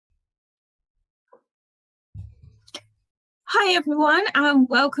Hi everyone, and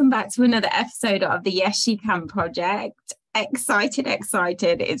welcome back to another episode of the YesSHECan project.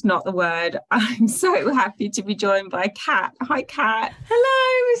 Excited is not the word. I'm so happy to be joined by Kat. Hi Kat.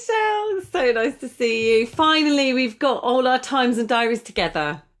 Hello, Michelle. So nice to see you. Finally, we've got all our times and diaries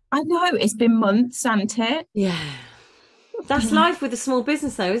together. I know it's been months, hasn't it? Yeah. That's Yeah, life with a small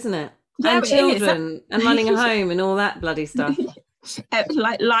business, though, isn't it? yeah, And it is. children and running a home and all that bloody stuff.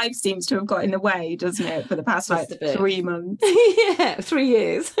 Like life seems to have got in the way, doesn't it, for the past like Just a bit. 3 months. Yeah, 3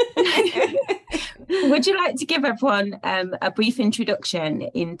 years. Would you like to give everyone a brief introduction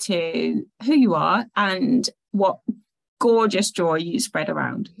into who you are and what gorgeous joy you spread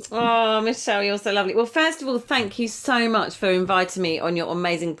around? Oh, Michelle, you're so lovely. Well, first of all, thank you so much for inviting me on your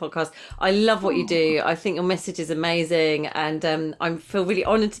amazing podcast. I love what you Oh, do. I think your message is amazing, and I feel really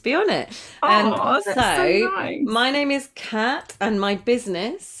honoured to be on it. oh, that's so So, nice. my name is Kat, and my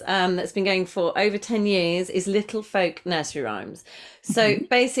business that's been going for over 10 years is Little Folk Nursery Rhymes. So Mhm.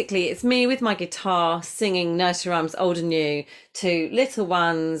 basically, it's me with my guitar singing nursery rhymes, old and new, to little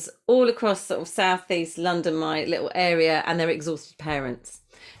ones all across sort of southeast London, my little area, and their exhausted parents.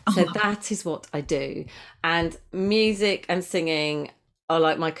 So Oh, that is what I do. And music and singing are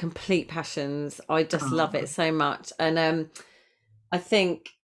like my complete passions. I just love it oh, so much. And I think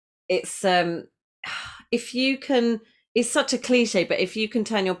it's if you can, it's such a cliche, but if you can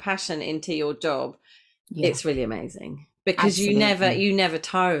turn your passion into your job, yeah, it's really amazing because you never absolutely. you never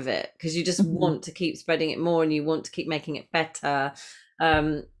tire of it because you just Mhm. want to keep spreading it more and you want to keep making it better.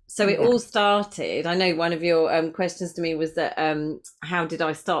 So it Yeah, all started, I know one of your questions to me was that how did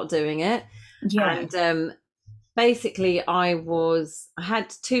I start doing it? yeah. And basically I had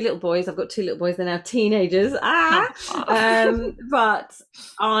two little boys. I've got two little boys, they're now teenagers. Oh, But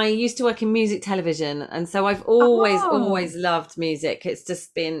I used to work in music television, and so I've always oh, loved music. It's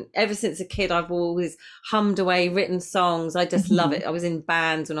just been ever since a kid, I've always hummed away, written songs. I just love mhm. it. I was in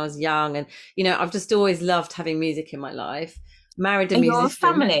bands when I was young, and I've just always loved having music in my life. Married a Are your musician.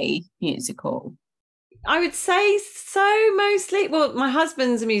 family musical? I would say so, mostly. Well, my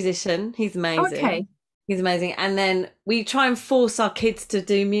husband's a musician. He's amazing. Okay. He's amazing. And then we try and force our kids to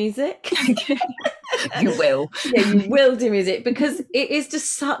do music. You will. Yeah, you will do music because it is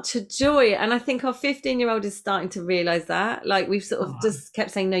just such a joy. And I think our 15-year-old is starting to realize that. Like we've sort of Oh, just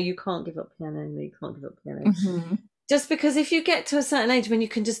kept saying, no, you can't give up piano. No, you can't give up piano. mhm. Just because if you get to a certain age when you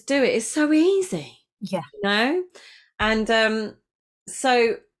can just do it, it's so easy, Yeah, you know? And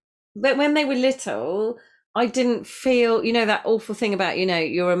so but when they were little, I didn't feel, that awful thing about,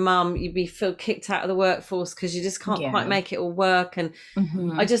 you're a mum, feel kicked out of the workforce because you just can't quite yeah. make it all work. And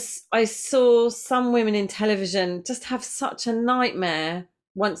Mhm. I saw some women in television just have such a nightmare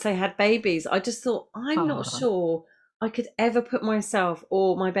once they had babies. I just thought, I'm not Oh, sure I could ever put myself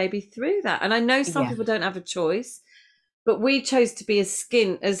or my baby through that. And I know some yeah, people don't have a choice, but we chose to be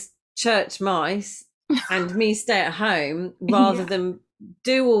as church mice and me stay at home rather yeah, than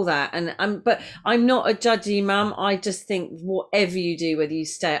do all that. And but I'm not a judgy mum. I just think whatever you do, whether you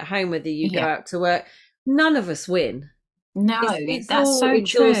stay at home, whether you go yeah. out to work, none of us win. No, It's that's all so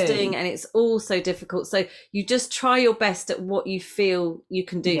exhausting true. and it's all so difficult. So you just try your best at what you feel you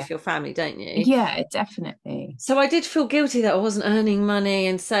can do Yeah, for your family, don't you? yeah, definitely. So I did feel guilty that I wasn't earning money.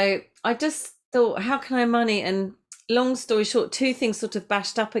 And so I just thought, how can I earn money? And long story short, two things sort of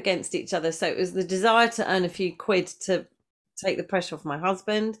bashed up against each other. So it was the desire to earn a few quid to take the pressure off my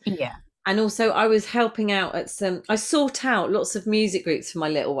husband. Yeah. And also I was helping out at I sought out lots of music groups for my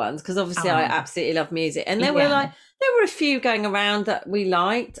little ones because obviously I Oh, absolutely love music. And yeah. there were a few going around that we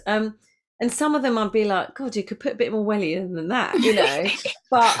liked. And some of them I'd be like, God, you could put a bit more welly in than that.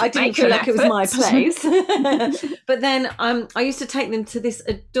 But I didn't Make feel an like it was effort. my place. But then I used to take them to this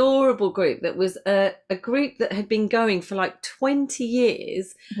adorable group that was a group that had been going for like 20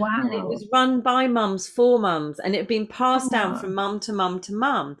 years. And it Wow. was run by mums for mums, and it had been passed down Oh, from mum to mum to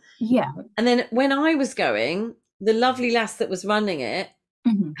mum. yeah. And then when I was going, the lovely lass that was running it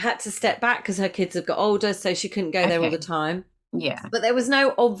Mhm. had to step back because her kids had got older, so she couldn't go there all Okay. the time. Yeah. But there was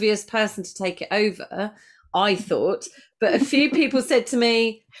no obvious person to take it over, I thought. But a few people said to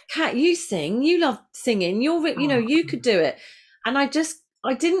me, Kat, you sing, you love singing, Oh, you could do it. And I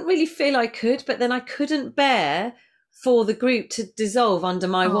didn't really feel I could, but then I couldn't bear for the group to dissolve under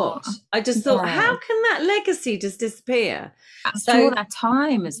my oh, watch. I just thought, yeah. how can that legacy just disappear? After all So that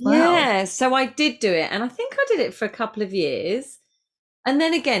time as well. yeah, so I did do it, and I think I did it for a couple of years. And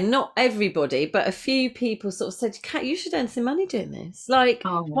then again, not everybody, but a few people sort of said, Kat, you should earn some money doing this. Like,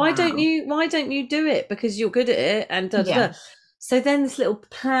 Oh, wow. why don't you do it? Because you're good at it and da da Yeah. da. So then this little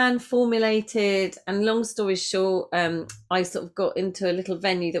plan formulated, and long story short, I sort of got into a little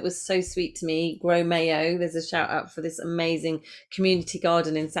venue that was so sweet to me, Grow Mayo. There's a shout out for this amazing community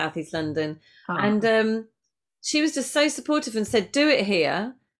garden in Southeast London. And she was just so supportive and said, do it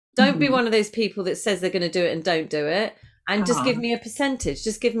here. Don't be one of those people that says they're going to do it and don't do it. And just give me a percentage.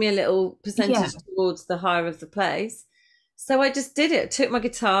 Just give me a little percentage towards the hire of the place. So I just did it. I took my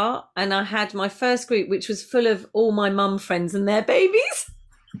guitar and I had my first group, which was full of all my mum friends and their babies.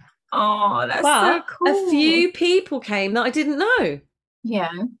 Oh, that's so cool. A few people came that I didn't know. Yeah.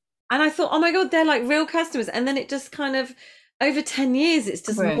 And I thought, oh my God, they're like real customers. And then it just kind of, over 10 years, it's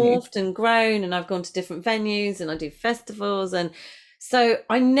just morphed and grown. And I've gone to different venues and I do festivals. And so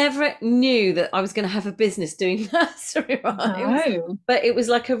I never knew that I was going to have a business doing nursery rhymes. No. But it was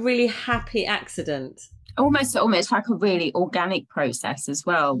like a really happy accident. Almost like a really organic process as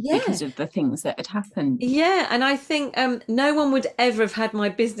well, because of the things that had happened. Yeah, and I think no one would ever have had my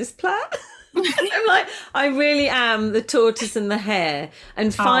business plan. I'm like, I really am the tortoise and the hare.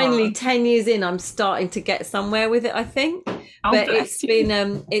 And finally, 10 years in, I'm starting to get somewhere with it, I think. But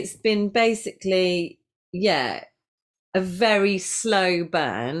it's been basically, a very slow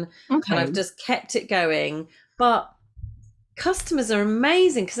burn. And I've just kept it going. But customers are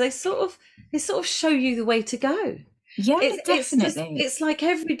amazing because they sort of show you the way to go. Yeah, definitely. It's like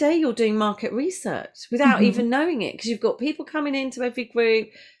every day you're doing market research without even knowing it, because you've got people coming into every group.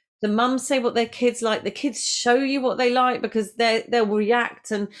 The mums say what their kids like. The kids show you what they like because they'll react.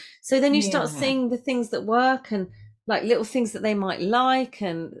 And so then you start seeing the things that work and like little things that they might like,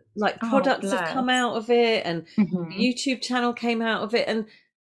 and like products have come out of it, and the YouTube channel came out of it, and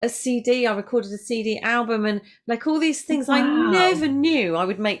a CD, I recorded a CD album, and like all these things. I never knew I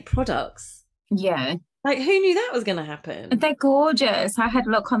would make products. Yeah. Like, who knew that was going to happen? They're gorgeous. I had a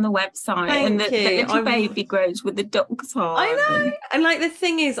look on the website. And the little baby grows with the dog's heart. I know. And like, the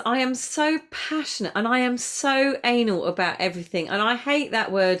thing is, I am so passionate and I am so anal about everything. And I hate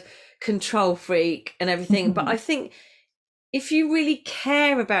that word control freak and everything. But I think if you really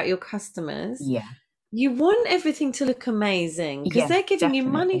care about your customers, you want everything to look amazing because they're giving you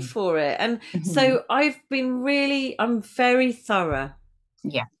money for it. And so I'm very thorough.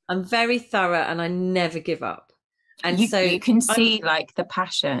 Yeah. I'm very thorough and I never give up. And so you can see like the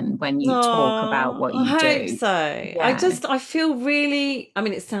passion when you talk about what you do. I hope so. Yeah. I feel really, I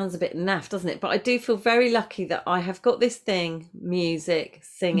mean, it sounds a bit naff, doesn't it? But I do feel very lucky that I have got this thing, music,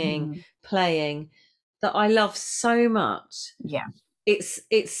 singing, playing, that I love so much. Yeah. It's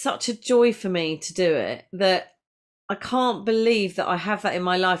such a joy for me to do it that I can't believe that I have that in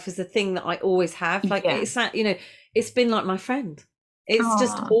my life as a thing that I always have. Like it's that, it's been like my friend. It's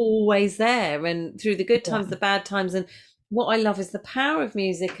just always there, and through the good times, the bad times. And what I love is the power of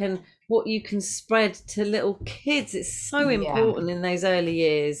music and what you can spread to little kids. It's so important in those early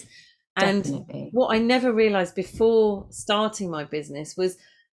years. Definitely. And what I never realized before starting my business was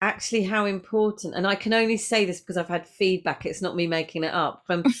actually how important, and I can only say this because I've had feedback, it's not me making it up,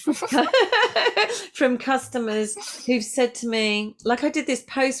 from customers who've said to me, like I did this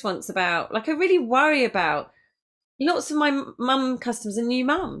post once about, like I really worry about lots of my mum customers and new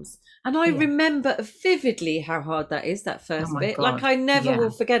mums. And I remember vividly how hard that is, that first bit. God. Like I never will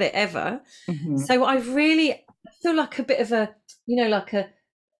forget it ever. So I really feel like a bit of a, like a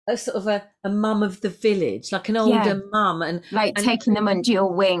sort of a mum of the village, like an older mum. And like taking them under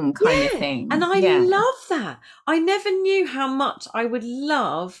your wing kind of thing. And I love that. I never knew how much I would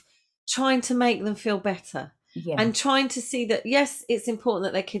love trying to make them feel better. Yeah. And trying to see that, yes, it's important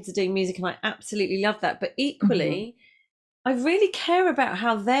that their kids are doing music, and I absolutely love that. But equally, I really care about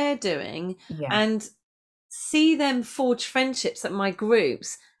how they're doing and see them forge friendships at my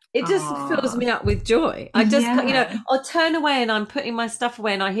groups. It just fills me up with joy. I just, I'll turn away and I'm putting my stuff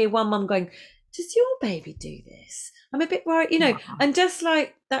away and I hear one mum going, does your baby do this? I'm a bit worried, and just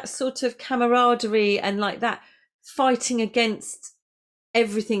like that sort of camaraderie and like that fighting against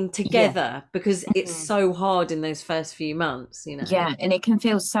everything together because it's so hard in those first few months, and it can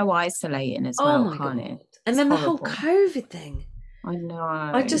feel so isolating as well, can't it? And then horrible. The whole COVID thing, I know,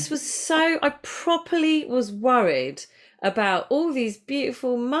 I properly was worried about all these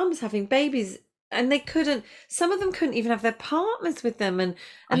beautiful mums having babies, and some of them couldn't even have their partners with them, and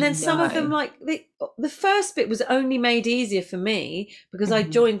then some of them, like the first bit was only made easier for me because I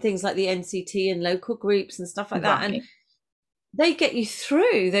joined things like the NCT and local groups and stuff like that, and they get you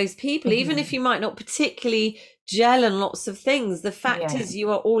through, those people, even if you might not particularly gel on lots of things. The fact is you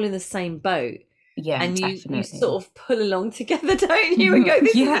are all in the same boat. Yeah, and you sort of pull along together, don't you? And go,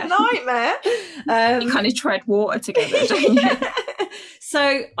 this is a nightmare. You kind of tread water together, don't you?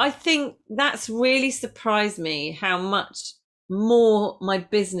 So I think that's really surprised me how much more my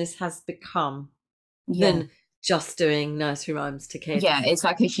business has become Yeah. than just doing nursery rhymes to kids. Yeah, it's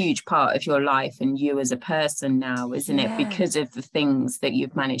like a huge part of your life and you as a person now, isn't it? Yeah. Because of the things that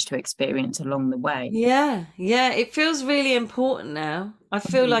you've managed to experience along the way. Yeah, yeah, it feels really important now. I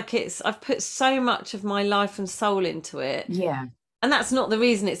feel Mhm. like I've put so much of my life and soul into it. Yeah, And that's not the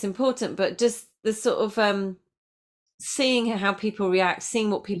reason it's important, but just the sort of seeing how people react, seeing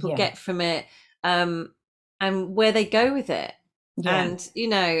what people yeah, get from it, and where they go with it. yeah. And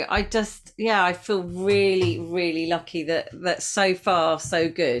I just, yeah, I feel really, really lucky that so far so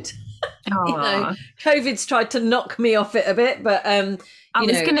good. Oh, COVID's tried to knock me off it a bit, but I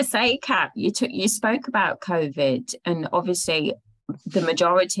was going to say, Kat, you spoke about COVID, and obviously the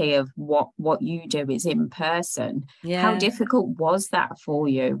majority of what you do is in person. How yeah. difficult was that for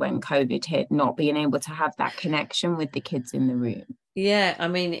you when COVID hit, not being able to have that connection with the kids in the room? Yeah, I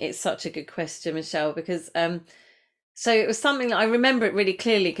mean, it's such a good question, Michelle, because so it was something that I remember it really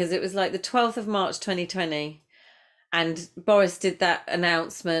clearly because it was like the 12th of March 2020 and Boris did that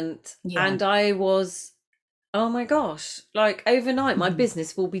announcement Yeah. and I was, oh my gosh, like overnight my Mhm.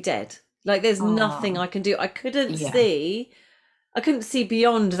 business will be dead. Like there's nothing Oh, I can do. yeah. I couldn't see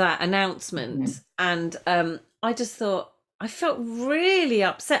beyond that Mhm. announcement. And I just thought I felt really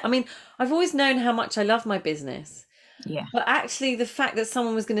upset. I mean, I've always known how much I love my business. Yeah. But actually, the fact that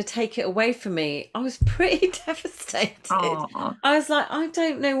someone was going to take it away from me, I was pretty devastated. Oh, I was like, I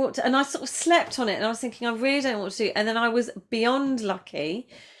don't know what to, and I sort of slept on it and I was thinking, I really don't know what to do. And then I was beyond lucky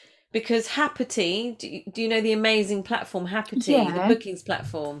because Happity, do you know the amazing platform Happity, the yeah. bookings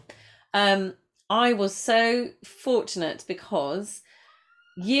platform? Um, I was so fortunate because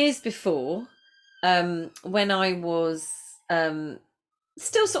years before, when I was um,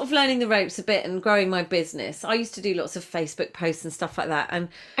 still sort of learning the ropes a bit and growing my business, I used to do lots of Facebook posts and stuff like that. And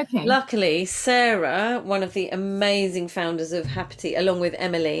Okay. luckily, Sarah, one of the amazing founders of Happity, along with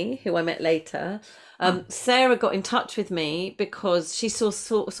Emily, who I met later, Oh, Sarah got in touch with me because she saw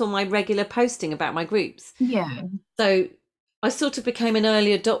my regular posting about my groups. yeah. So I sort of became an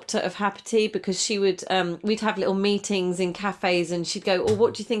early adopter of Happity because she would we'd have little meetings in cafes and she'd go, oh,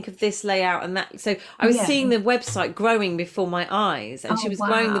 what do you think of this layout and that? So I was Yeah. seeing the website growing before my eyes and she Oh, was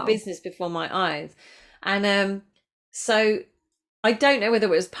growing the wow. business before my eyes. And so I don't know whether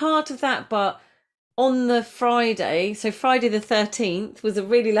it was part of that, but on the Friday, so Friday the 13th was a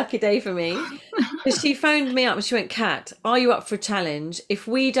really lucky day for me. Because she phoned me up and she went, Kat, are you up for a challenge? If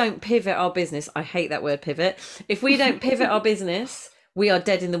we don't pivot our business, I hate that word pivot. If we don't pivot our business, we are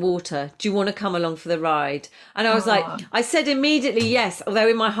dead in the water. Do you want to come along for the ride? And I was like, Oh, I said immediately yes, although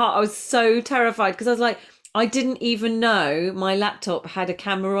in my heart I was so terrified because I was like, I didn't even know my laptop had a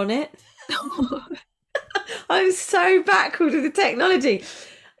camera on it. I'm so backward with the technology.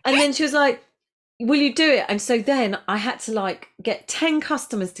 And then she was like, will you do it? And so then I had to like get 10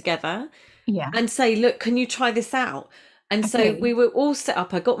 customers together yeah. and say, look, can you try this out? And so Okay. we were all set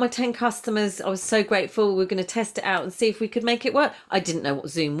up. I got my 10 customers. I was so grateful. We were going to test it out and see if we could make it work. I didn't know what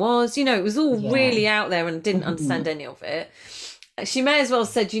Zoom was. It was all Yeah. really out there and I didn't Mhm. understand any of it. She may as well have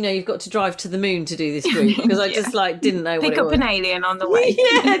said, you've got to drive to the moon to do this group because I Yeah. just like didn't know what Pick it up was. an alien on the way.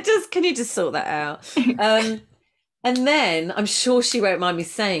 Yeah, can you just sort that out? And then I'm sure she won't mind me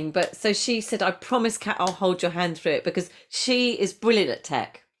saying, but so she said, I promise, Kat, I'll hold your hand through it because she is brilliant at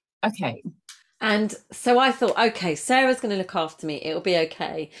tech. Okay. And so I thought, okay, Sarah's going to look after me. It'll be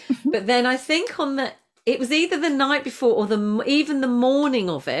okay. But then I think it was either the night before or even the morning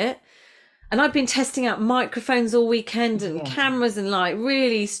of it. And I'd been testing out microphones all weekend and Yeah. cameras and like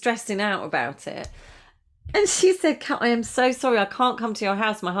really stressing out about it. And she said, Kat, I am so sorry. I can't come to your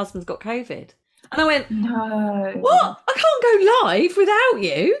house. My husband's got COVID. And I went, No. what? I can't go live without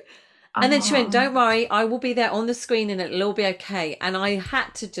you. And then she went, Oh, don't worry, I will be there on the screen and it'll all be okay. And I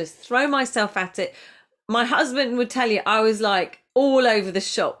had to just throw myself at it. My husband would tell you I was like all over the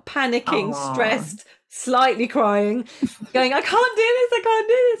shop, panicking, oh, stressed, slightly crying, going, I can't do this, I can't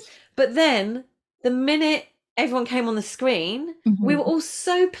do this. But then the minute everyone came on the screen, we were mhm. all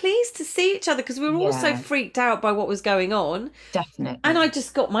so pleased to see each other because we were all so Yeah, freaked out by what was going on. And I definitely.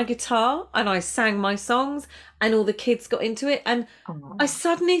 just got my guitar and I sang my songs and all the kids got into it. And I Oh,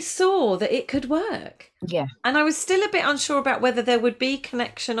 suddenly saw that it could work. yeah. And I was still a bit unsure about whether there would be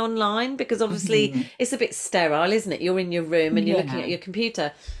connection online because obviously Mhm. it's a bit sterile, isn't it? You're in your room and you're looking Yeah. at your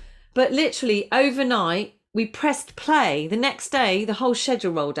computer. But literally overnight, we pressed play. The next day, the whole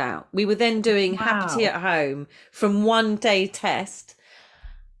schedule rolled out. We were then doing Happity Wow. at Home from 1 day test.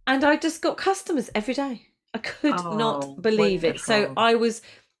 And I just got customers every day. I could not Oh, believe it. So wonderful.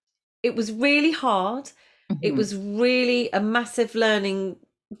 it was really hard. It Mhm. was really a massive learning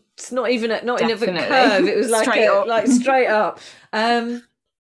it's not even a Definitely. curve. It was like Straight up. like straight up.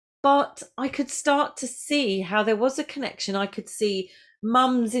 But I could start to see how there was a connection. I could see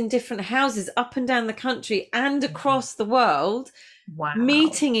mums in different houses up and down the country and across the world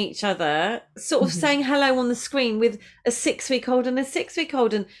meeting each other, sort of saying hello on the screen with a 6-week-old and a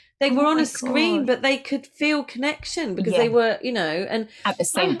 6-week-old, and they were on a screen, but they could feel connection because they were, you know, and at the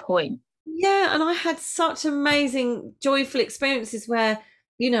same point. Yeah, and I had such amazing, joyful experiences where,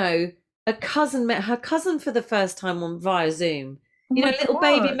 you know, a cousin met her cousin for the first time via Zoom. You know, little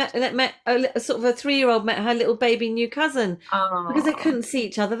baby met a sort of a 3-year-old met her little baby new cousin because they couldn't see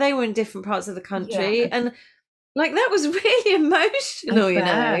each other. They were in different parts of the country, and like that was really emotional, you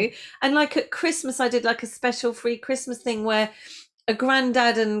know. And like at Christmas, I did like a special free Christmas thing where a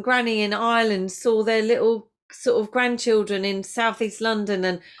granddad and granny in Ireland saw their little sort of grandchildren in southeast London,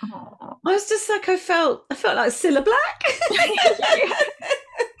 and I was just like, I felt like Cilla Black.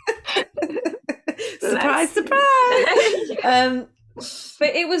 Surprise.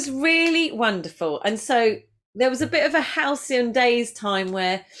 But it was really wonderful. And so there was a bit of a halcyon days time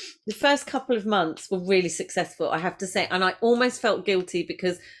where the first couple of months were really successful, I have to say. And I almost felt guilty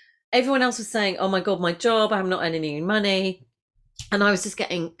because everyone else was saying, oh my God, my job, I'm not earning any money. And I was just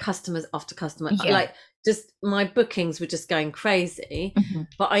getting customers after customer. Like just my bookings were just going crazy,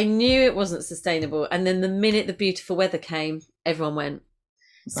 but I knew it wasn't sustainable. And then the minute the beautiful weather came, everyone went.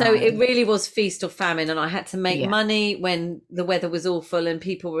 So it really was feast or famine, and I had to make money when the weather was awful and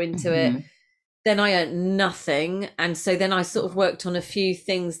people were into it. Then I earned nothing, and so then I sort of worked on a few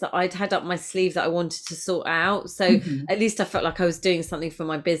things that I'd had up my sleeve that I wanted to sort out. So at least I felt like I was doing something for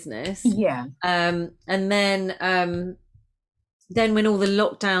my business. And then when all the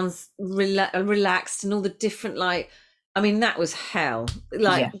lockdowns relaxed and all the different, like, I mean, that was hell.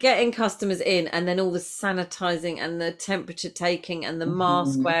 Like getting customers in and then all the sanitizing and the temperature taking and the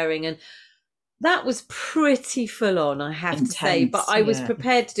mask wearing, and that was pretty full on, I have to say. But I was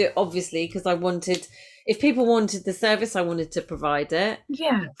prepared to do it, obviously, because I wanted, if people wanted the service, I wanted to provide it.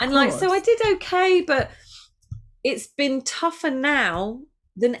 And like, so I did okay, but it's been tougher now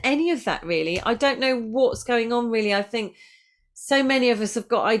than any of that, really. I don't know what's going on, really. I think so many of us have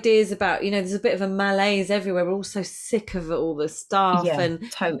got ideas about, you know, there's a bit of a malaise everywhere. We're all so sick of all the stuff, and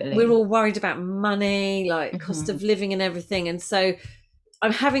we're all worried about money, like cost of living and everything. And so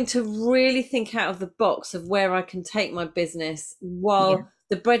I'm having to really think out of the box of where I can take my business while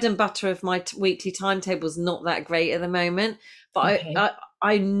the bread and butter of my weekly timetable is not that great at the moment. But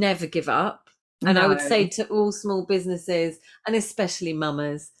I never give up. And I would say to all small businesses, and especially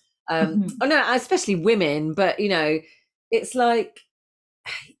mamas, especially women, but, you know, it's like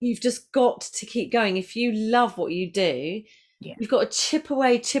you've just got to keep going. If you love what you do, you've got to chip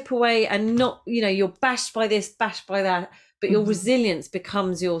away and not, you know, you're bashed by this, bashed by that, but your resilience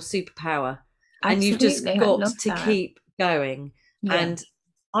becomes your superpower. And you've just got to keep going. And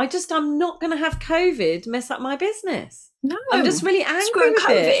I'm not going to have COVID mess up my business. No, I'm just really angry with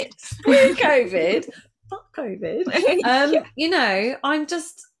COVID. Screw COVID. Fuck COVID. You know,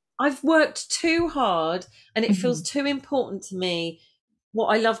 I've worked too hard, and it feels too important to me what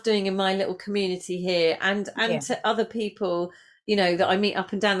I love doing in my little community here, and to other people, you know, that I meet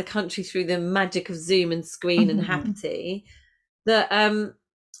up and down the country through the magic of Zoom and screen and Happity, that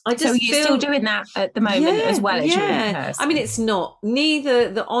I just so you're still doing that at the moment as well as you're in person? I mean, it's not,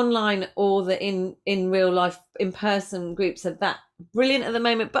 neither the online or the in real life in person groups are that brilliant at the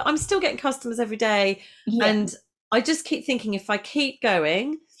moment, but I'm still getting customers every day, and I just keep thinking, if I keep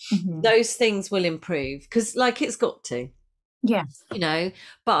going, those things will improve, because like it's got to, you know.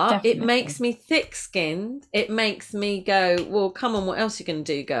 But it makes me thick-skinned. It makes me go, well, come on, what else are you going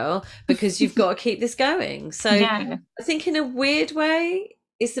to do, girl? Because you've got to keep this going. So I think in a weird way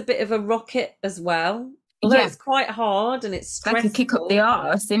it's a bit of a rocket as well, although it's quite hard and it's stressful. Like a kick up the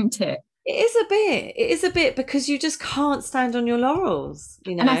arse, isn't it? It is a bit because you just can't stand on your laurels,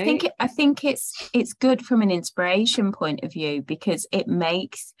 you know. And I think it's good from an inspiration point of view, because it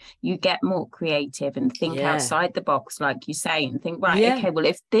makes you get more creative and think outside the box, like you say, and think, okay, well,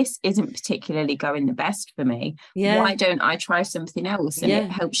 if this isn't particularly going the best for me, why don't I try something else? And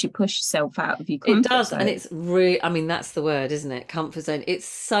it helps you push yourself out of your comfort zone. And it's really, I mean, that's the word, isn't it? Comfort zone. It's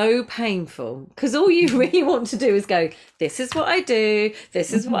so painful, because all you really want to do is go, this is what I do,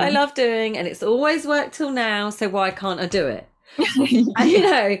 this is what I love doing, and it's always worked till now, so why can't I do it? And, you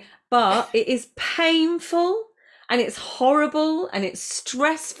know, but it is painful and it's horrible and it's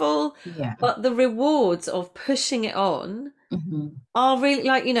stressful, but the rewards of pushing it on are really,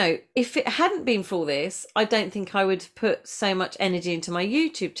 like, you know, if it hadn't been for all this, I don't think I would put so much energy into my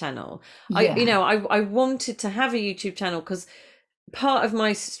YouTube channel. I wanted to have a YouTube channel because part of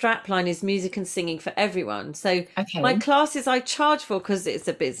my strapline is music and singing for everyone. So Okay. my classes I charge for because it's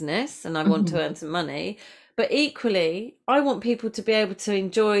a business and I want to earn some money. But equally, I want people to be able to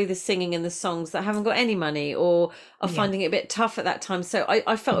enjoy the singing and the songs that haven't got any money or are finding it a bit tough at that time. So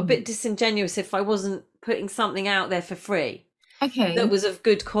I felt a bit disingenuous if I wasn't putting something out there for free. Okay. That was of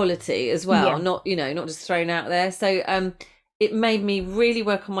good quality as well, not, you know, not just thrown out there. So it made me really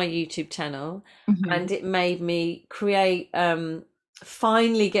work on my YouTube channel, and it made me create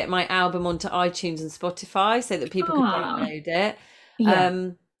finally get my album onto iTunes and Spotify so that people could download it.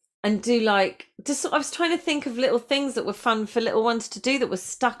 And do like just I was trying to think of little things that were fun for little ones to do that were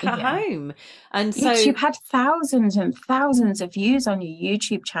stuck at home. And so you've had thousands and thousands of views on your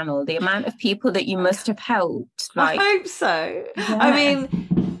YouTube channel, the amount of people that you must have helped. Like, I hope so. I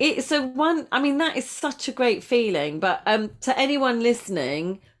mean, it's a one, I mean, that is such a great feeling. But to anyone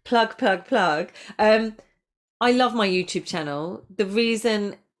listening, plug. I love my YouTube channel. The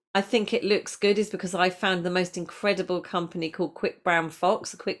reason I think it looks good is because I found the most incredible company called Quick Brown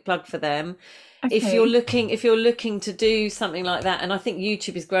Fox. A quick plug for them. Okay. If you're looking to do something like that, and I think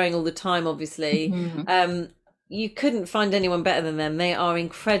YouTube is growing all the time, obviously. You couldn't find anyone better than them. They are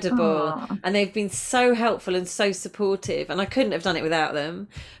incredible. And they've been so helpful and so supportive. And I couldn't have done it without them.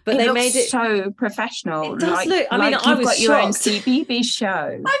 But they made it so professional. It does look. I mean, I was got shocked. Your own CBeebies show.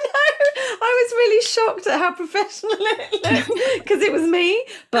 I know. I was really shocked at how professional it looked because it was me.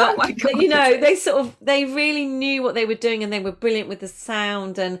 But you know, they really knew what they were doing and they were brilliant with the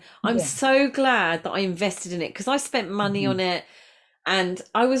sound. And I'm so glad that I invested in it because I spent money on it. And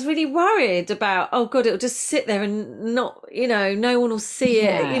I was really worried about, oh God, it'll just sit there and not, you know, no one will see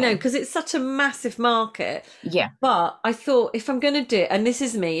it, you know, because it's such a massive market. But I thought if I'm going to do it, and this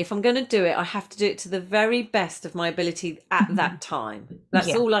is me, if I'm going to do it, I have to do it to the very best of my ability at that time.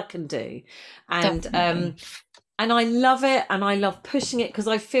 That's all I can do. And, and I love it and I love pushing it because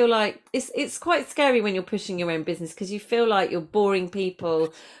I feel like it's quite scary when you're pushing your own business because you feel like you're boring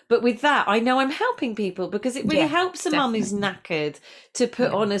people. But with that, I know I'm helping people because it really helps a mum who's knackered to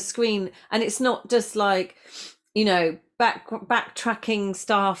put on a screen. And it's not just like, you know, backtracking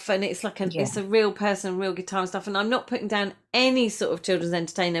stuff, and it's like it's a real person, real guitar and stuff. And I'm not putting down any sort of children's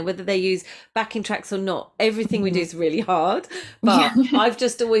entertainer, whether they use backing tracks or not. Everything we do is really hard, but I've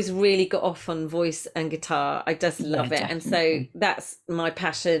just always really got off on voice and guitar. I just love it. And so that's my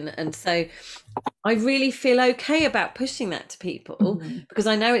passion. And so I really feel okay about pushing that to people because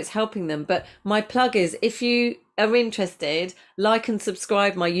I know it's helping them. But my plug is, if you are interested, like and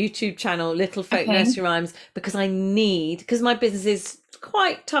subscribe my YouTube channel, Little Folk Nursery Rhymes, because my business is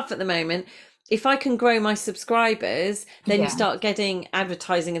quite tough at the moment. If I can grow my subscribers, then you start getting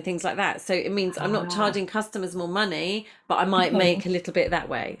advertising and things like that. So it means I'm not charging customers more money, but I might make a little bit that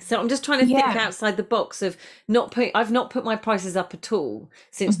way. So I'm just trying to think outside the box of I've not put my prices up at all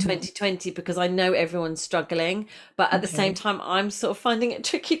since 2020 because I know everyone's struggling. But at the same time, I'm sort of finding it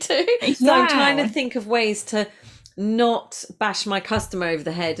tricky too. So I'm trying to think of ways to not bash my customer over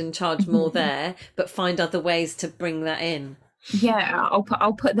the head and charge more there, but find other ways to bring that in.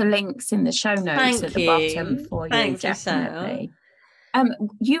 I'll put the links in the show notes at the bottom for you. Thanks, definitely.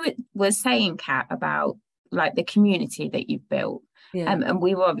 You were saying, Kat, about like the community that you've built, and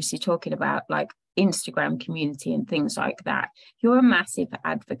we were obviously talking about like Instagram community and things like that. You're a massive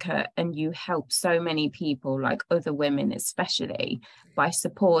advocate and you help so many people, like other women especially, by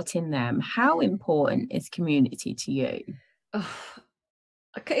supporting them. How important is community to you?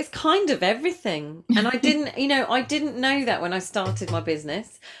 Okay, it's kind of everything. And I didn't know that when I started my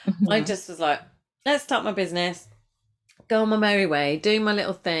business. I just was like, let's start my business, go on my merry way, do my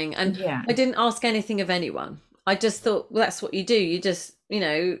little thing. And I didn't ask anything of anyone. I just thought, well, that's what you do. You just, you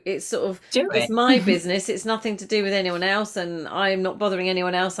know, it's sort of, it's my business. It's nothing to do with anyone else. And I'm not bothering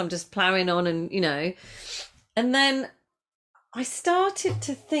anyone else. I'm just plowing on and, you know. And then I started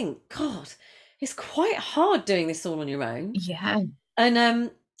to think, God, it's quite hard doing this all on your own. And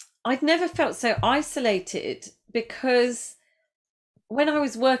I'd never felt so isolated because when I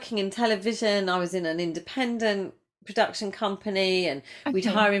was working in television, I was in an independent production company and we'd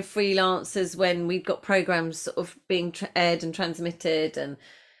hire in freelancers when we'd got programs sort of being aired and transmitted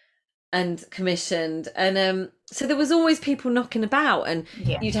and commissioned. And so there was always people knocking about and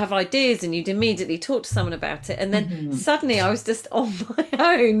you'd have ideas and you'd immediately talk to someone about it. And then suddenly I was just on my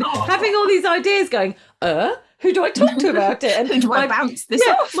own, having all these ideas going, who do I talk to about it? And who do I bounce this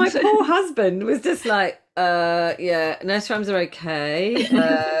off? My poor husband was just like, nursery rhymes are okay.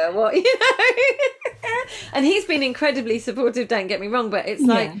 What, you know? And he's been incredibly supportive, don't get me wrong, but it's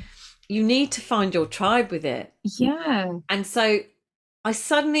like, you need to find your tribe with it. Yeah. And so I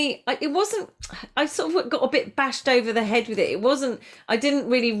suddenly, it wasn't, I sort of got a bit bashed over the head with it. It wasn't, I didn't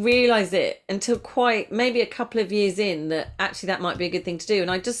really realize it until quite maybe a couple of years in that actually that might be a good thing to do.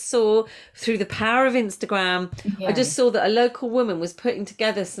 And I just saw through the power of Instagram, I Yeah. just saw that a local woman was putting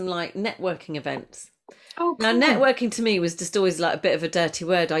together some like networking events. Oh, Now, cool. networking to me was just always like a bit of a dirty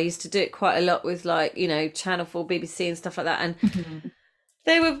word. I used to do it quite a lot with like, Channel 4, BBC and stuff like that. And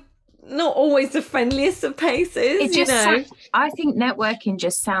they were not always the friendliest of It paces, just, I think networking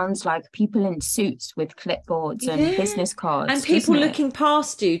just sounds like people in suits with clipboards and business And cards, people doesn't it? looking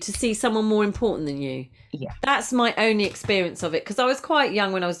past you to see someone more important than you. Yeah. That's my only experience of it, because I was quite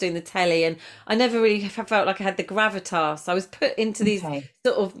young when I was doing the telly, and I never really felt like I had the gravitas. I was put into these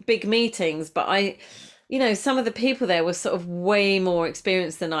sort of big meetings, but some of the people there were sort of way more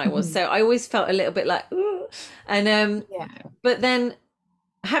experienced than I was. So I always felt a little bit like, ooh. And but then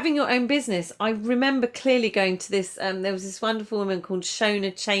having your own business, I remember clearly going to this, there was this wonderful woman called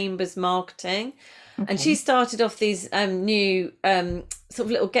Shona Chambers Marketing, and she started off these new sort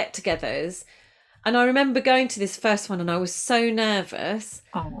of little get-togethers. And I remember going to this first one and I was so nervous.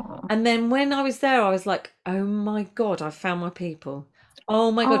 Aww. And then when I was there, I was like, oh my God, I found my people.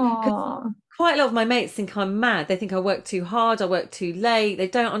 Oh my God. 'Cause quite a lot of my mates think I'm mad. They think I work too hard, I work too late. They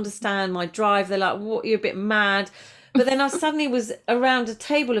don't understand my drive. They're like, what, you're a bit mad. But then I suddenly was around a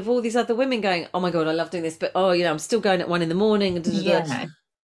table of all these other women going, oh my God, I love doing this. But, I'm still going at 1 a.m.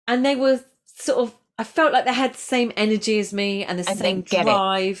 And they were sort of, I felt like they had the same energy as me and the same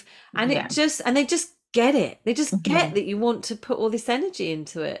drive. And and they just get it. They just get that you want to put all this energy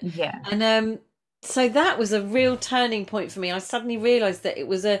into it. Yeah. And so that was a real turning point for me. I suddenly realized that it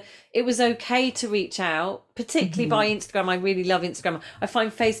was okay to reach out, particularly by Instagram. I really love Instagram. I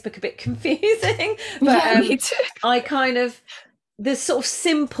find Facebook a bit confusing, but me too. I kind of, the sort of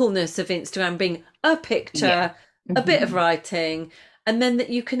simpleness of Instagram being a picture, a bit of writing, and then that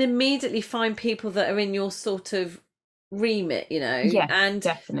you can immediately find people that are in your sort of remit, and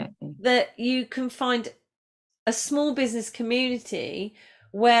definitely that you can find a small business community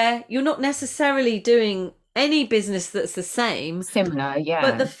where you're not necessarily doing any business that's the same. Similar, yeah.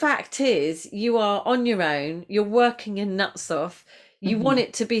 But the fact is, you are on your own, you're working your nuts off, you want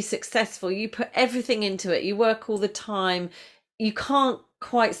it to be successful, you put everything into it, you work all the time, you can't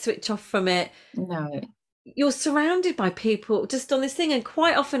quite switch off from it. No. You're surrounded by people just on this thing, and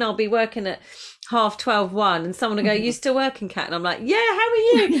quite often I'll be working at 12:30, 1, and someone will go, you still working, Kat? And I'm like, yeah, how are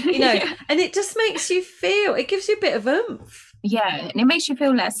you? And it just makes you feel, it gives you a bit of oomph. Yeah, and it makes you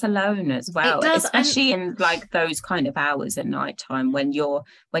feel less alone as well. It does, especially in like those kind of hours at night time when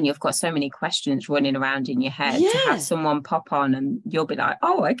you've got so many questions running around in your head. To have someone pop on and you'll be like,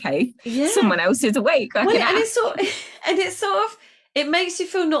 oh, okay, someone else is awake. It makes you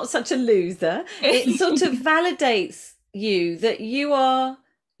feel not such a loser. It sort of validates you that you're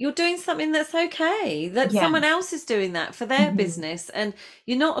doing something that's okay, that someone else is doing that for their business, and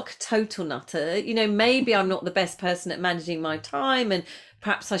you're not a total nutter. Maybe I'm not the best person at managing my time, and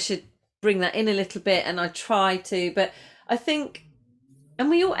perhaps I should bring that in a little bit, and I try to, but I think,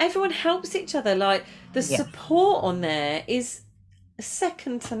 and everyone helps each other. Like the support on there is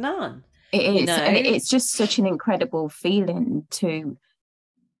second to none. It is, and it's just such an incredible feeling to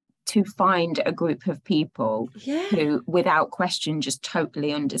find a group of people who, without question, just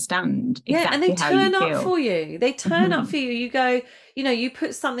totally understand exactly and they turn how you up feel. For you. They turn up for you. You go, you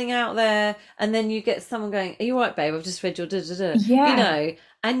put something out there, and then you get someone going, "Are you all right, babe? I've just read your da-da-da."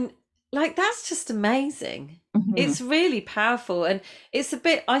 And like that's just amazing. It's really powerful, and it's a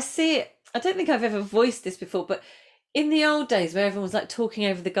bit. I see it. I don't think I've ever voiced this before, but in the old days where everyone was like talking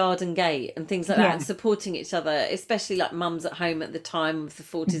over the garden gate and things like that and supporting each other, especially like mums at home at the time of the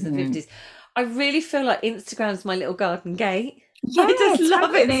 40s and 50s, I really feel like Instagram's my little garden gate. I just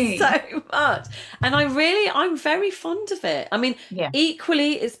love it so much. And I'm very fond of it. I mean,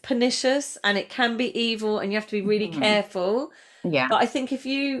 equally it's pernicious and it can be evil and you have to be really careful. Yeah. But I think if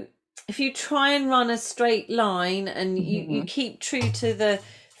you try and run a straight line and you keep true to the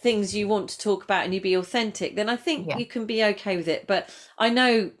things you want to talk about and you be authentic, then I think you can be okay with it. But I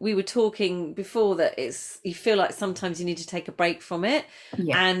know we were talking before that you feel like sometimes you need to take a break from it.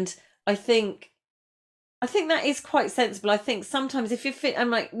 And I think that is quite sensible. I think sometimes if you feel,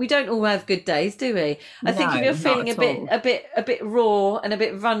 I'm like, we don't all have good days, do we? I think if you're feeling a bit raw and a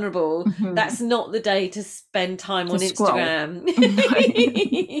bit vulnerable, that's not the day to spend time on Instagram.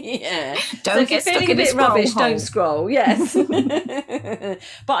 Don't so if get you're feeling a bit rubbish, don't scroll. Yes.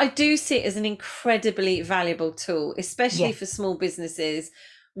 But I do see it as an incredibly valuable tool, especially for small businesses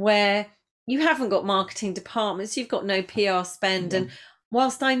where you haven't got marketing departments, you've got no PR spend, and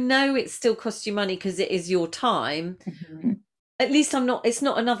whilst I know it still costs you money because it is your time, at least it's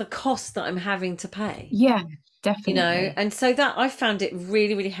not another cost that I'm having to pay. Yeah, definitely. You know, and so that I found it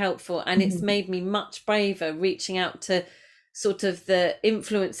really, really helpful, and it's made me much braver reaching out to sort of the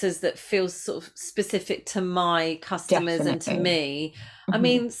influencers that feel sort of specific to my customers and to me. I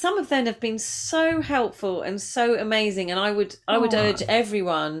mean, some of them have been so helpful and so amazing, and I would urge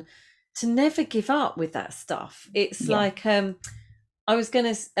everyone to never give up with that stuff. It's like I was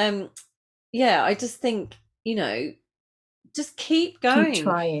gonna I just think, you know, just keep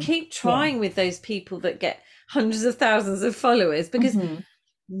going, keep trying with those people that get hundreds of thousands of followers, because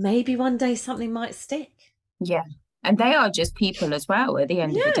maybe one day something might stick. Yeah. And they are just people as well at the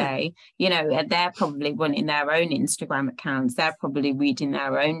end of the day, you know, and they're probably running their own Instagram accounts. They're probably reading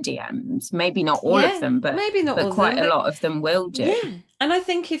their own DMs. Maybe not all of them, but maybe not all quite of them, a lot of them will do. Yeah. And I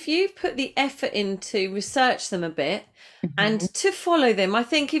think if you put the effort into research them a bit and to follow them, I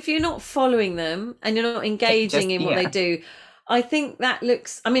think if you're not following them and you're not engaging in what they do, I think that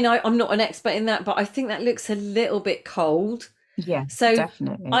looks, I mean, I'm not an expert in that, but I think that looks a little bit cold. Yeah, so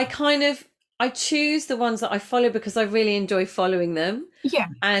definitely. I choose the ones that I follow because I really enjoy following them. Yeah.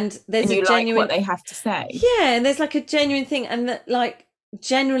 And there's a genuine, like what they have to say. Yeah. And there's like a genuine thing. And that, like,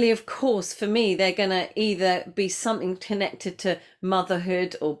 generally, of course, for me, they're going to either be something connected to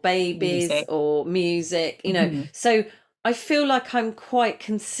motherhood or babies or music, you know. So I feel like I'm quite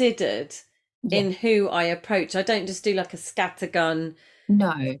considered in who I approach. I don't just do like a scattergun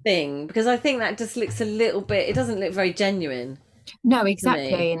thing, because I think that just looks a little bit, it doesn't look very genuine. No,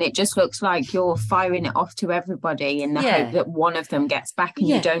 exactly. And it just looks like you're firing it off to everybody in the hope that one of them gets back, and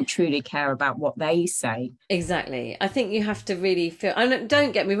you don't truly care about what they say. Exactly. I think you have to really feel, and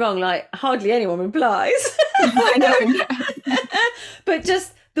don't get me wrong, like hardly anyone replies. I know. But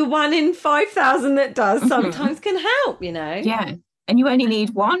just the 1 in 5,000 that does sometimes can help, you know. Yeah. And you only need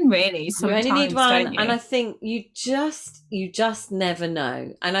one, really. Sometimes, you only need one, and I think you just never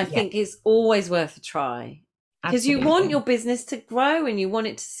know. And I think it's always worth a try. Because you want your business to grow and you want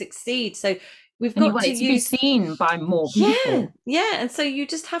it to succeed. So we've got to be seen by more people. Yeah. And so you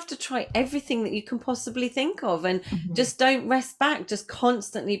just have to try everything that you can possibly think of, and just don't rest back. Just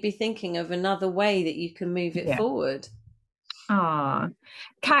constantly be thinking of another way that you can move it forward.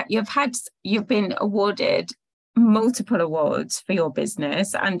 Kat, you've been awarded multiple awards for your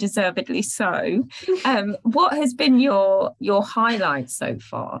business, and deservedly so. What has been your highlight so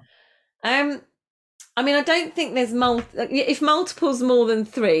far? I mean, I don't think there's if multiple's more than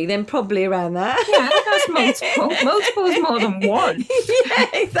 3, then probably around that. Yeah, that's multiple. Multiple is more than 1. Yeah,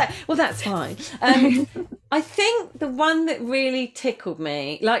 exactly. Well, that's fine. I think the one that really tickled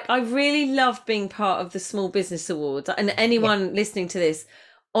me, like, I really loved being part of the Small Business Awards. And anyone listening to this,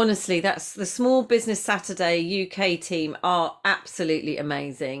 honestly, that's the Small Business Saturday UK team are absolutely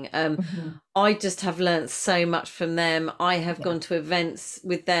amazing. I just have learnt so much from them. I have gone to events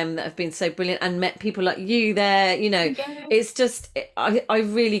with them that have been so brilliant, and met people like you there. You know, it's just, I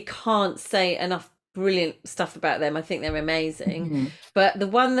really can't say enough brilliant stuff about them. I think they're amazing. But the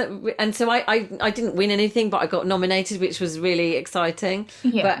one that, and so I didn't win anything, but I got nominated, which was really exciting.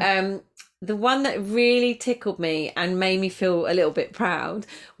 But the one that really tickled me and made me feel a little bit proud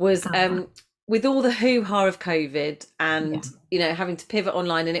was with all the hoo-ha of COVID and, you know, having to pivot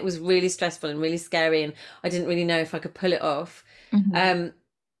online, and it was really stressful and really scary, and I didn't really know if I could pull it off. I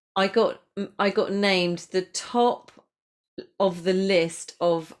got named the top of the list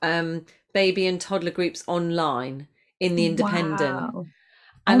of baby and toddler groups online in the Independent. Wow.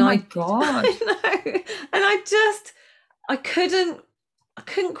 And oh my God. I know. And I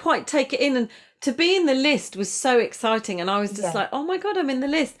couldn't quite take it in, and to be in the list was so exciting, and I was just like, oh my God, I'm in the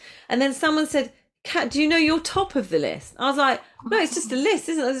list. And then someone said, Kat, do you know you're top of the list? I was like, no, it's just a list,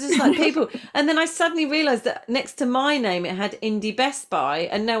 isn't it? It's just like people. And then I suddenly realized that next to my name it had Indie Best Buy,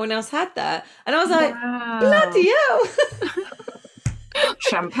 and no one else had that, and I was like, bloody hell.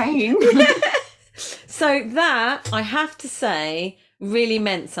 Champagne. So that, I have to say, really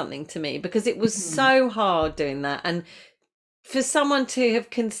meant something to me, because it was so hard doing that, and for someone to have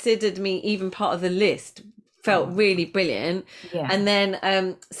considered me even part of the list felt really brilliant. And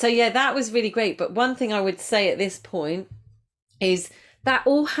then so that was really great. But one thing I would say at this point is that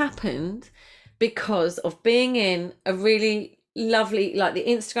all happened because of being in a really lovely, like, the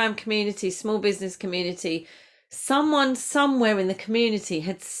Instagram community, small business community. Someone somewhere in the community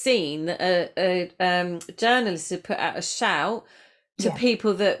had seen that a journalist had put out a shout to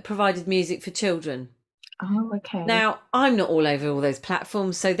people that provided music for children. Oh, okay. Now, I'm not all over all those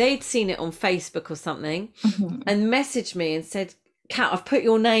platforms, so they'd seen it on Facebook or something and messaged me and said, Kat, I've put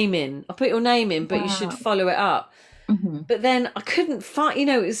your name in, but you should follow it up. But then I couldn't find, you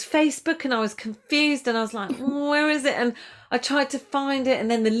know, it was Facebook, and I was confused, and I was like, where is it? And I tried to find it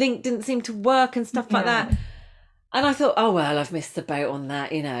and then the link didn't seem to work and stuff like that. And I thought, oh, well, I've missed the boat on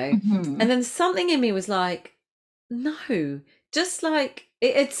that, you know. And then something in me was like, no, just like,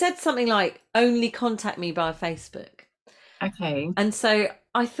 it said something like, only contact me by Facebook. Okay. And so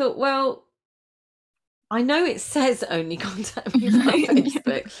I thought, well, I know it says only contact me by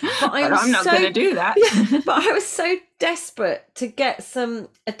Facebook, but I'm not going to do that. But I was so desperate to get some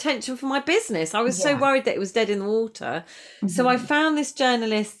attention for my business. I was so worried that it was dead in the water. So I found this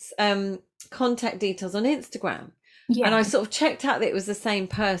journalist's contact details on Instagram. And I sort of checked out that it was the same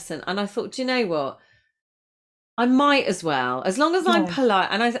person. And I thought, do you know what? I might as well, as long as I'm polite.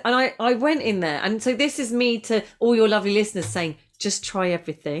 And I went in there. And so this is me to all your lovely listeners saying, just try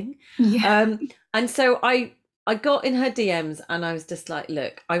everything. And so I got in her DMs and I was just like,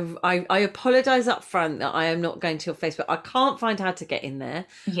 look, I apologize up front that I am not going to your Facebook. I can't find how to get in there.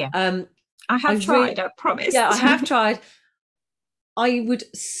 I have tried, I promise. I have tried. I would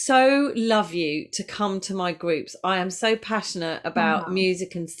so love you to come to my groups. I am so passionate about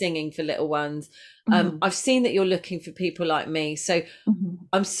music and singing for little ones. I've seen that you're looking for people like me. So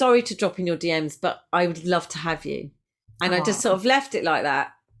I'm sorry to drop in your DMs, but I would love to have you. And I just sort of left it like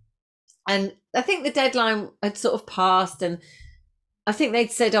that. And I think the deadline had sort of passed. And I think they'd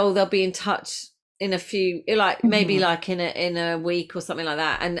said, oh, they'll be in touch in a few, like maybe like in a week or something like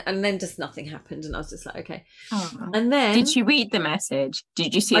that. And then just nothing happened. And I was just like, okay. And then did you read the message?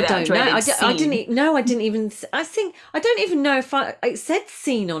 Did you see that? I don't know. I didn't even, I think, I don't even know if it said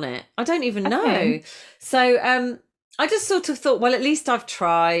scene on it. I don't even know. So I just sort of thought, well, at least I've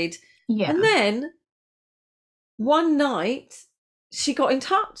tried. And then one night she got in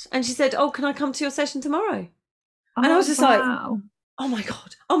touch and she said, oh, can I come to your session tomorrow? And I was just like, oh my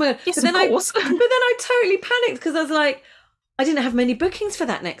God. Yes, but then of course. But then I totally panicked because I was like, I didn't have many bookings for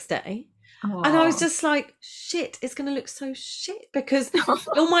that next day. And I was just like, shit, it's going to look so shit because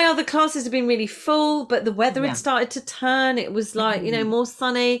all my other classes have been really full, but the weather had started to turn. It was like, you know, more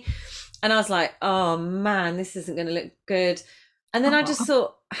sunny. And I was like, oh man, this isn't going to look good. And then I just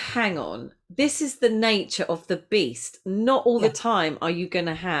thought, hang on, this is the nature of the beast. Not all the time are you going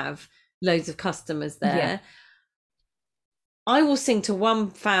to have loads of customers there. I will sing to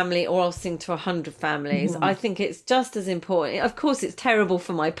one family or I'll sing to 100 families. I think it's just as important. Of course, it's terrible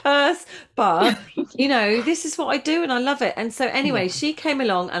for my purse, but you know, this is what I do and I love it. And so anyway, she came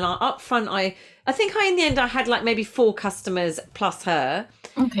along and up front, I think in the end I had like maybe 4 customers plus her.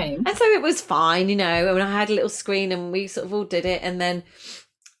 Okay. And so it was fine, you know, and I had a little screen and we sort of all did it. And then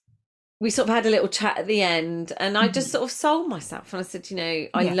we sort of had a little chat at the end and I just sort of sold myself. And I said, you know,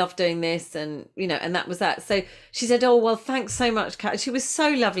 I love doing this and, you know, and that was that. So she said, oh, well, thanks so much, Kat. She was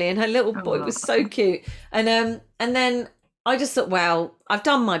so lovely and her little boy was so cute. And then I just thought, well, I've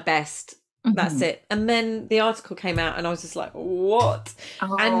done my best. That's it. And then the article came out and I was just like, what?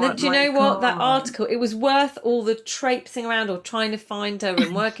 And do you know what? That article, it was worth all the traipsing around or trying to find her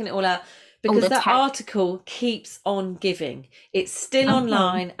and working it all out. Because that article keeps on giving. It's still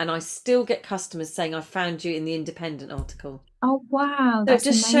online and I still get customers saying, I found you in the Independent article. Oh, wow. So it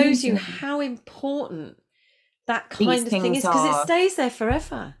just shows you how important that kind of thing is because it stays there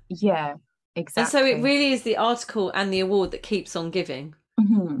forever. Yeah, exactly. And so it really is the article and the award that keeps on giving.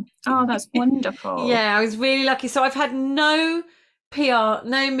 Oh, that's wonderful. Yeah, I was really lucky. So I've had no PR,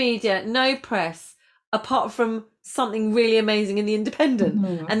 no media, no press, apart from something really amazing in the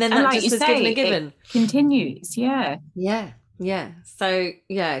Independent. And then that like just is given a given. It continues, yeah. So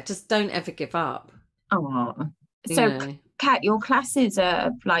just don't ever give up. So Kat, your classes are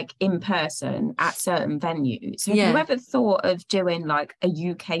like in person at certain venues. Have you ever thought of doing like a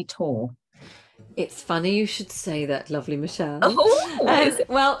UK tour? It's funny you should say that, lovely Michelle.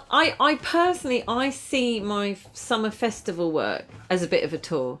 Well, I personally, I see my summer festival work as a bit of a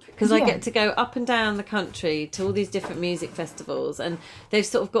tour because I get to go up and down the country to all these different music festivals and they've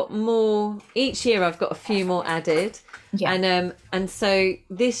sort of got more, each year I've got a few more added. And so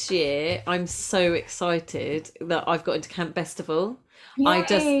this year I'm so excited that I've got into Camp Festival.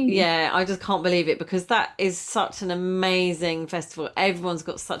 Yay. I just can't believe it because that is such an amazing festival. Everyone's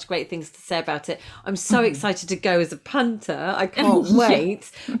got such great things to say about it. I'm so excited to go as a punter. I can't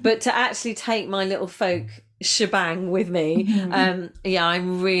wait. But to actually take my little folk shebang with me,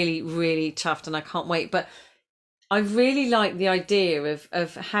 I'm really, really chuffed and I can't wait. But I really like the idea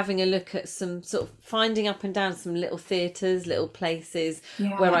of having a look at some sort of finding up and down some little theatres, little places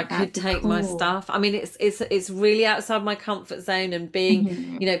where I could take my stuff. I mean, it's really outside my comfort zone and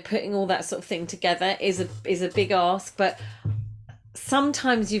being, you know, putting all that sort of thing together is a big ask. But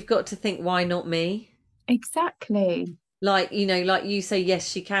sometimes you've got to think, why not me? Exactly. Like, you know, like you say, yes,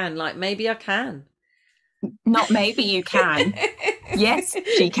 she can. Like maybe I can. Not maybe you can. Yes,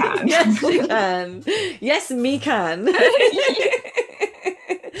 she can. Yes, she can. Yes, me can.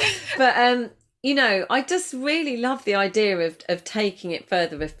 But you know, I just really love the idea of taking it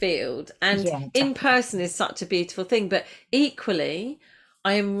further afield, and in person is such a beautiful thing. But equally,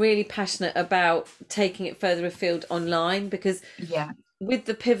 I am really passionate about taking it further afield online, because with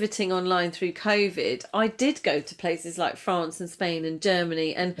the pivoting online through COVID, I did go to places like France and Spain and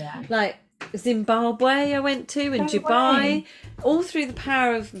Germany, and like Zimbabwe I went to, and Dubai, all through the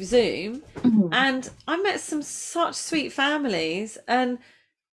power of Zoom. And I met some such sweet families, and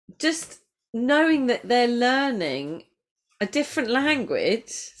just knowing that they're learning a different language,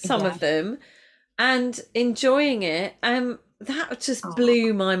 some of them, and enjoying it, that just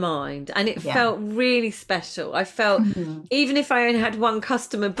blew my mind, and it felt really special. I felt even if I only had one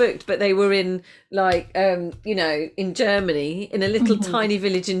customer booked, but they were in like you know, in Germany, in a little tiny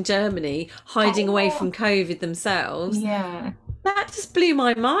village in Germany, hiding away from COVID themselves, that just blew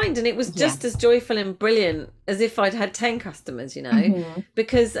my mind. And it was just as joyful and brilliant as if I'd had 10 customers, you know,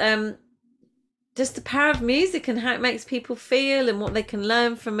 because just the power of music and how it makes people feel and what they can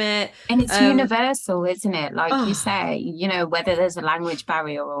learn from it. And it's universal, isn't it? Like you say, you know, whether there's a language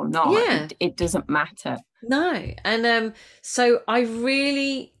barrier or not, it doesn't matter. No. And so I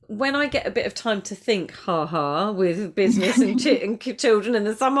really, when I get a bit of time to think, with business and children and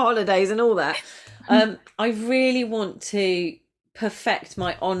the summer holidays and all that, I really want to perfect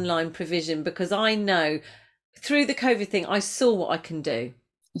my online provision, because I know through the COVID thing, I saw what I can do.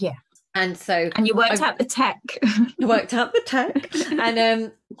 And so, and you worked out the tech. I worked out the tech,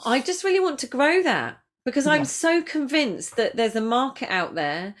 and I just really want to grow that, because I'm so convinced that there's a market out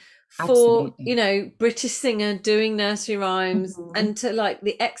there for you know, British singer doing nursery rhymes, and to like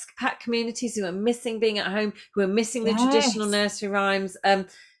the expat communities who are missing being at home, who are missing the traditional nursery rhymes.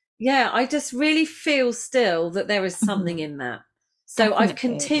 I just really feel still that there is something in that. So I've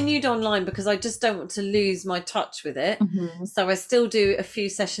continued online because I just don't want to lose my touch with it. So I still do a few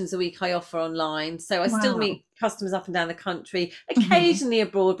sessions a week I offer online. So I still meet customers up and down the country, occasionally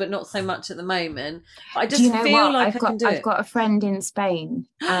abroad, but not so much at the moment. But I just feel like I've got a friend in Spain,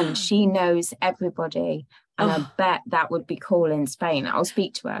 and she knows everybody. And I bet that would be cool in Spain. I'll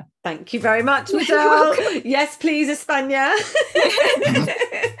speak to her. Thank you very much, Michelle. Yes, please, España.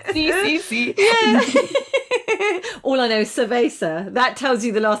 Sí. All I know is cerveza. That tells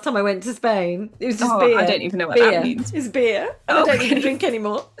you the last time I went to Spain. It was just beer. I don't even know what that means. It's beer. I don't even drink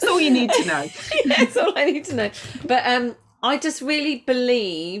anymore. That's all you need to know. That's all I need to know. But I just really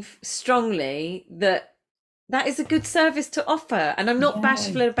believe strongly that is a good service to offer. And I'm not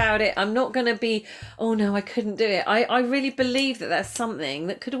bashful about it. I'm not going to be, oh no, I couldn't do it. I really believe that that's something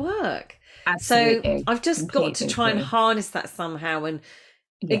that could work. Absolutely. So I've just got to try and harness that somehow. And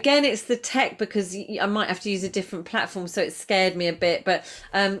again, it's the tech, because I might have to use a different platform, so it scared me a bit. But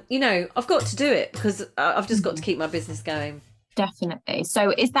you know, I've got to do it, because I've just got to keep my business going. Definitely.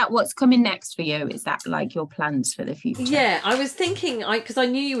 So is that what's coming next for you? Is that like your plans for the future? Yeah, I was thinking, because I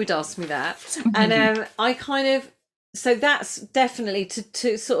knew you would ask me that. And I kind of, so that's definitely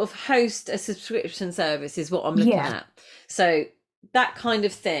to sort of host a subscription service is what I'm looking at. So that kind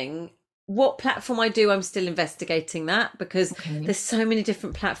of thing. What platform I do, I'm still investigating that, because there's so many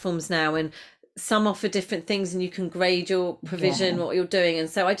different platforms now, and some offer different things, and you can grade your provision, what you're doing. And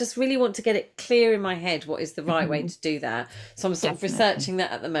so I just really want to get it clear in my head what is the right way to do that. So I'm sort of researching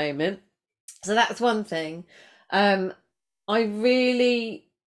that at the moment. So that's one thing. I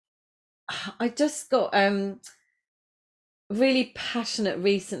just got really passionate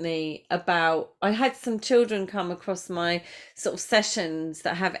recently about, I had some children come across my sort of sessions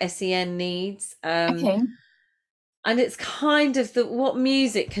that have SEN needs. And it's kind of what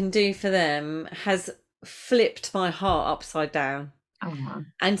music can do for them has flipped my heart upside down.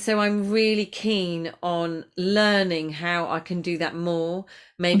 And so I'm really keen on learning how I can do that more,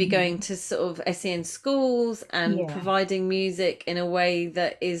 maybe going to sort of SEN schools and providing music in a way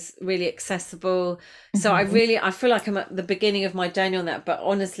that is really accessible. So I feel like I'm at the beginning of my journey on that, but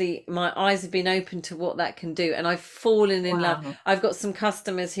honestly, my eyes have been open to what that can do, and I've fallen in love. I've got some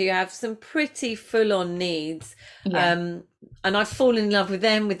customers who have some pretty full-on needs, and I've fallen in love with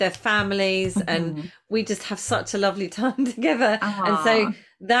them, with their families, and we just have such a lovely time together. And so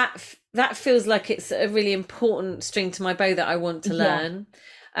that feels like it's a really important string to my bow that I want to learn.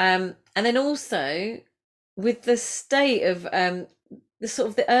 And then also with the state of the sort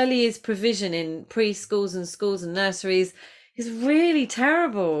of the early years provision in preschools and schools and nurseries is really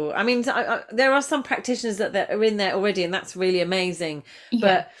terrible. I mean, there are some practitioners that are in there already, and that's really amazing.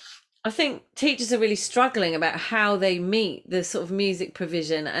 But I think teachers are really struggling about how they meet the sort of music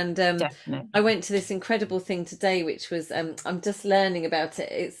provision. And Definitely. I went to this incredible thing today, which was I'm just learning about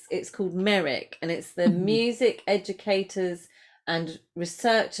it. It's called MERIC, and it's the Music Educators and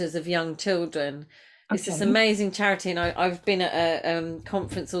Researchers of Young Children. It's this amazing charity, and I've been at a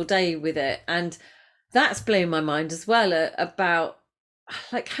conference all day with it, and that's blown my mind as well, about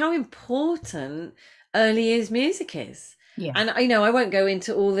like how important early years music is. Yeah. And I won't go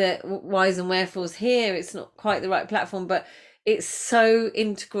into all the whys and wherefores here. It's not quite the right platform, but it's so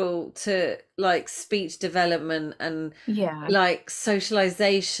integral to like speech development and like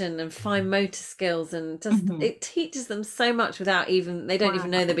socialization and fine motor skills, and just it teaches them so much without even they don't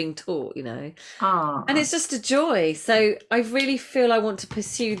even know they're being taught, and it's just a joy. So I really feel I want to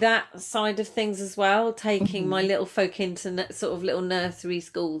pursue that side of things as well, taking my little folk into sort of little nursery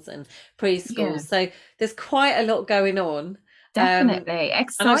schools and preschools. So there's quite a lot going on. Definitely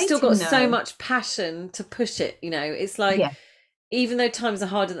exciting, and I've still got so much passion to push it. It's like even though times are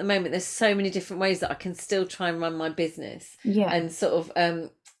hard at the moment, there's so many different ways that I can still try and run my business and sort of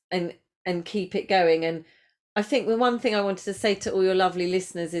and keep it going. And I think the one thing I wanted to say to all your lovely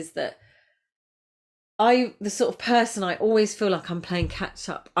listeners is that the sort of person, I always feel like I'm playing catch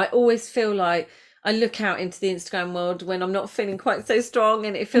up. I always feel like I look out into the Instagram world when I'm not feeling quite so strong,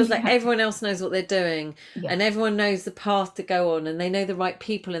 and it feels like everyone else knows what they're doing and everyone knows the path to go on, and they know the right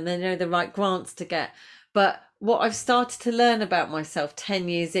people and they know the right grants to get. But what I've started to learn about myself 10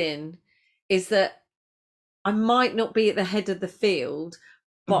 years in is that I might not be at the head of the field,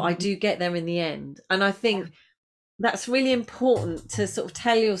 but I do get there in the end. And I think that's really important to sort of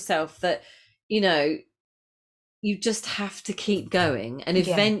tell yourself that, you just have to keep going, and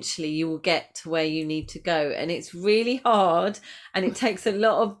eventually you will get to where you need to go. And it's really hard and it takes a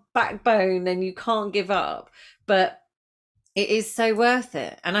lot of backbone, and you can't give up, but it is so worth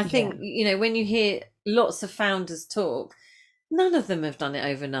it. And I think, when you hear lots of founders talk, none of them have done it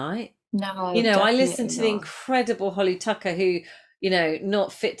overnight. No, I listened to the incredible Holly Tucker, who,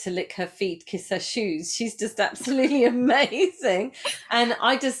 not fit to lick her feet, kiss her shoes. She's just absolutely amazing. And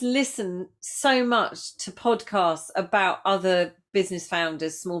I just listen so much to podcasts about other business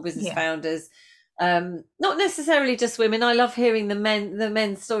founders, small business founders, not necessarily just women. I love hearing the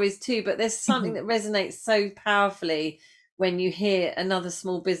men's stories too, but there's something that resonates so powerfully when you hear another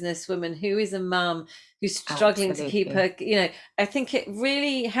small business woman who is a mum who's struggling to keep her, I think it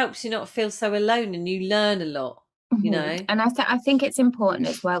really helps you not feel so alone, and you learn a lot. And I think it's important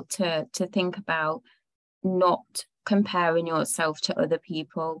as well to think about not comparing yourself to other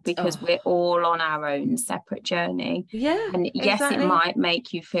people, because we're all on our own separate journey. And yes, it might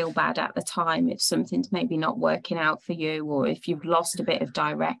make you feel bad at the time if something's maybe not working out for you, or if you've lost a bit of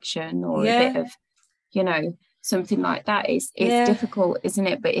direction, or a bit of something like that. It's difficult, isn't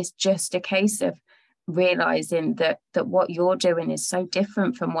it? But it's just a case of realizing that what you're doing is so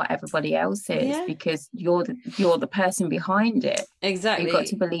different from what everybody else is, because you're the person behind it. Exactly. You've got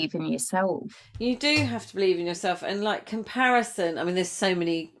to believe in yourself. You do have to believe in yourself. And like comparison, I mean, there's so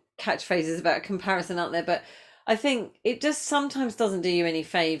many catchphrases about comparison out there, but I think it just sometimes doesn't do you any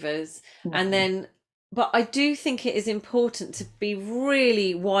favors. But I do think it is important to be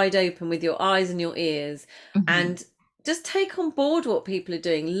really wide open with your eyes and your ears, and just take on board what people are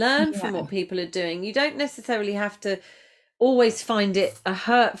doing, learn from what people are doing. You don't necessarily have to always find it a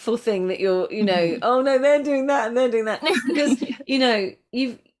hurtful thing that you're, oh no, they're doing that and they're doing that, because,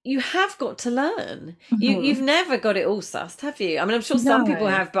 you have got to learn. You've never got it all sussed, have you? I mean, I'm sure some people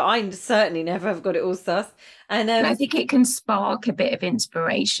have, but I certainly never have got it all sussed. And I think it can spark a bit of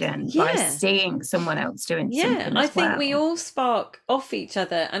inspiration by seeing someone else doing something. I think we all spark off each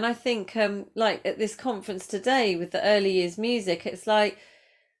other. And I think like at this conference today with the early years music, it's like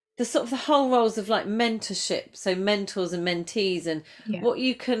the sort of the whole roles of like mentorship, so mentors and mentees, and what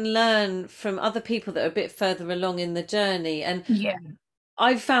you can learn from other people that are a bit further along in the journey. And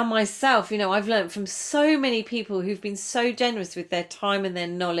I've found myself, I've learned from so many people who've been so generous with their time and their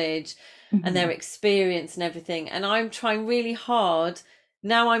knowledge and their experience and everything. And I'm trying really hard.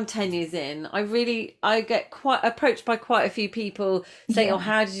 Now I'm 10 years in. I get quite approached by quite a few people saying, oh,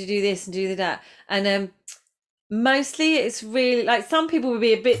 how did you do this and do that? And mostly it's really like, some people would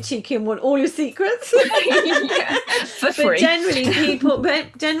be a bit cheeky and want all your secrets. For free.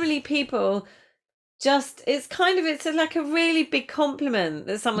 But generally people just, it's like a really big compliment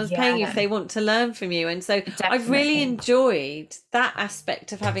that someone's paying you if they want to learn from you. And so I've really enjoyed that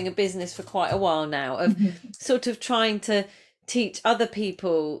aspect of having a business for quite a while now, of sort of trying to teach other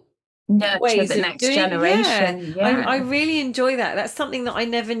people ways the next generation. I really enjoy that. That's something that I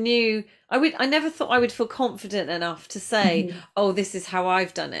never knew I never thought I would feel confident enough to say, oh, this is how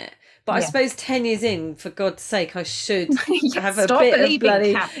I've done it. But I suppose 10 years in, for God's sake, I should have a Stop bit of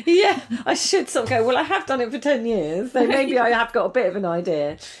bloody... Kat. Yeah, I should sort of go, well, I have done it for 10 years, so maybe I have got a bit of an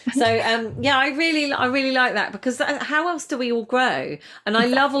idea. So, yeah, I really like that, because how else do we all grow? And I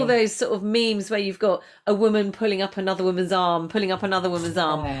love all those sort of memes where you've got a woman pulling up another woman's arm, pulling up another woman's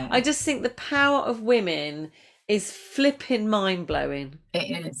arm. I just think the power of women is flipping mind-blowing.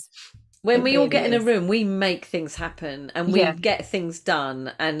 It is. When we all get in a room, we make things happen and we get things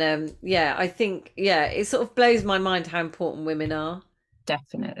done. And I think, it sort of blows my mind how important women are.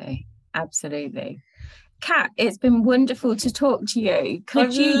 Definitely. Absolutely. Kat, it's been wonderful to talk to you.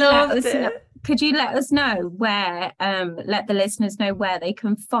 Could you let us know where, let the listeners know where they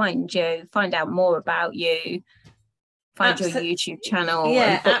can find you, find out more about you, find your YouTube channel?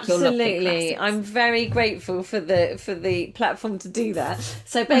 Yeah, absolutely. I'm very grateful for the platform to do that.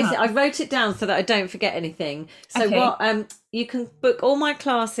 So basically, I wrote it down so that I don't forget anything. So you can book all my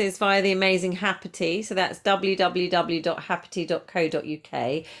classes via the amazing Happity. So that's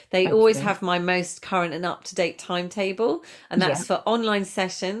www.happity.co.uk. They always have my most current and up-to-date timetable, and that's for online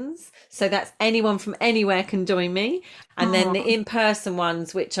sessions. So that's anyone from anywhere can join me. And then the in-person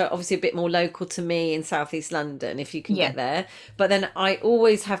ones, which are obviously a bit more local to me in Southeast London, if you can get there. But then I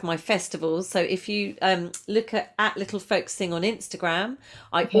always have my festivals. So if you look at Little Folks Sing on Instagram,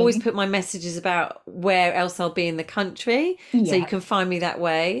 I always put my messages about where else I'll be in the country. So you can find me that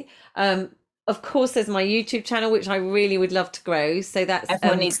way. Of course, there's my YouTube channel, which I really would love to grow. So that's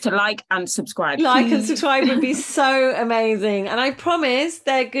everyone needs to like and subscribe. Like and subscribe would be so amazing. And I promise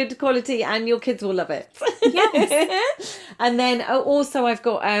they're good quality and your kids will love it. Yes. And then also I've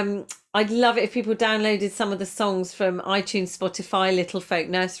got I'd love it if people downloaded some of the songs from iTunes, Spotify, Little Folk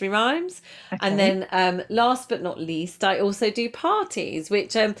Nursery Rhymes. And then last but not least, I also do parties,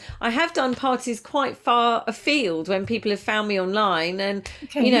 which I have done parties quite far afield when people have found me online. And,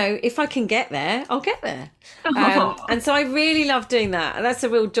 you know, if I can get there, I'll get there. And so I really love doing that. And that's a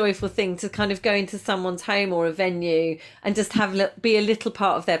real joyful thing, to kind of go into someone's home or a venue and just be a little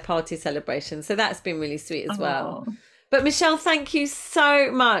part of their party celebration. So that's been really sweet as well. But Michelle, thank you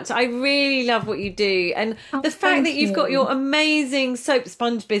so much. I really love what you do. And the fact that you've got your amazing soap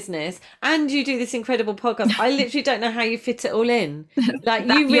sponge business and you do this incredible podcast, I literally don't know how you fit it all in. Like,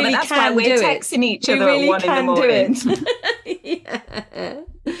 you really that's can why do we're texting each other really at 1 in the morning.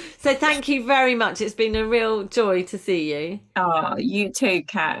 So thank you very much. It's been a real joy to see you. Oh, you too,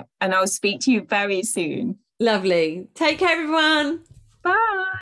 Kat. And I'll speak to you very soon. Lovely. Take care, everyone.